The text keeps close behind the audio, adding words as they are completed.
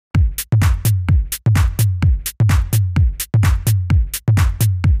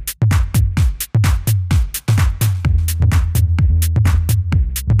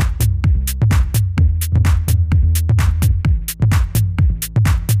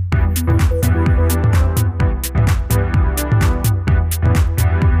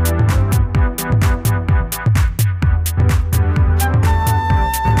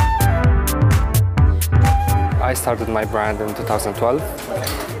my brand in 2012,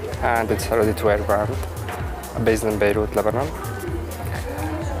 and it's a ready-to-wear brand based in Beirut, Lebanon.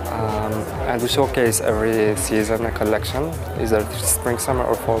 And we showcase every season a collection, either spring, summer,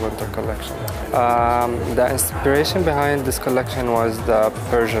 or fall, winter collection. The inspiration behind this collection was the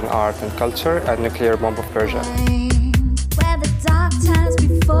Persian art and culture and nuclear bomb of Persia. Where the dark times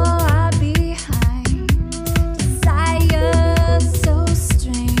before are behind, desire so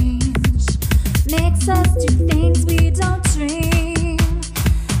strange makes us do things we don't dream.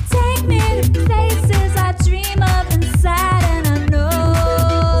 Take me to places I dream of inside, and I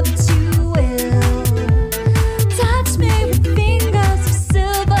know that you will. Touch me with fingers of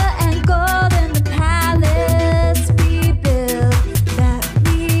silver and gold in the palace we built, that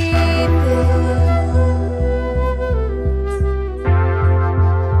we built.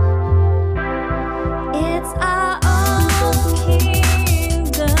 It's our own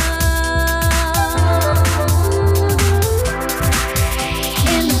kingdom.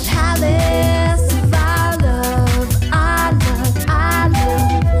 In the palace of our love, our love, our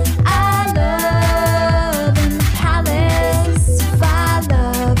love, our love. In the palace of our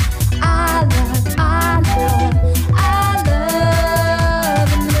love, our love, our love, our love.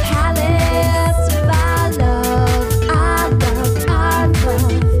 In the palace of our love, our love, our love, our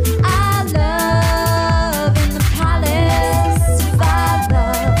love. In the palace of our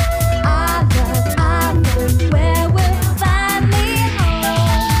love, our love, our love, where we're finally home.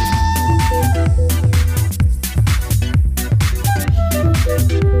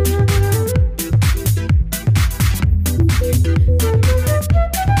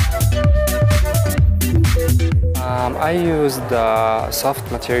 I used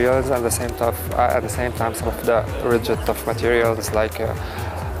soft materials and at the same time some of the rigid tough materials like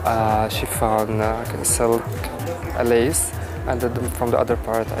chiffon, silk, lace, and then from the other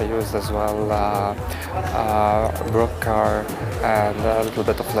part I used as well brocade and a little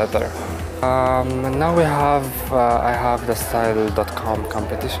bit of leather. Now I have the style.com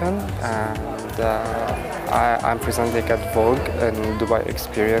competition, and I'm presenting at Vogue in Dubai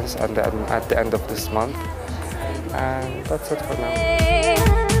Experience, and then at the end of this month. And that's it for now.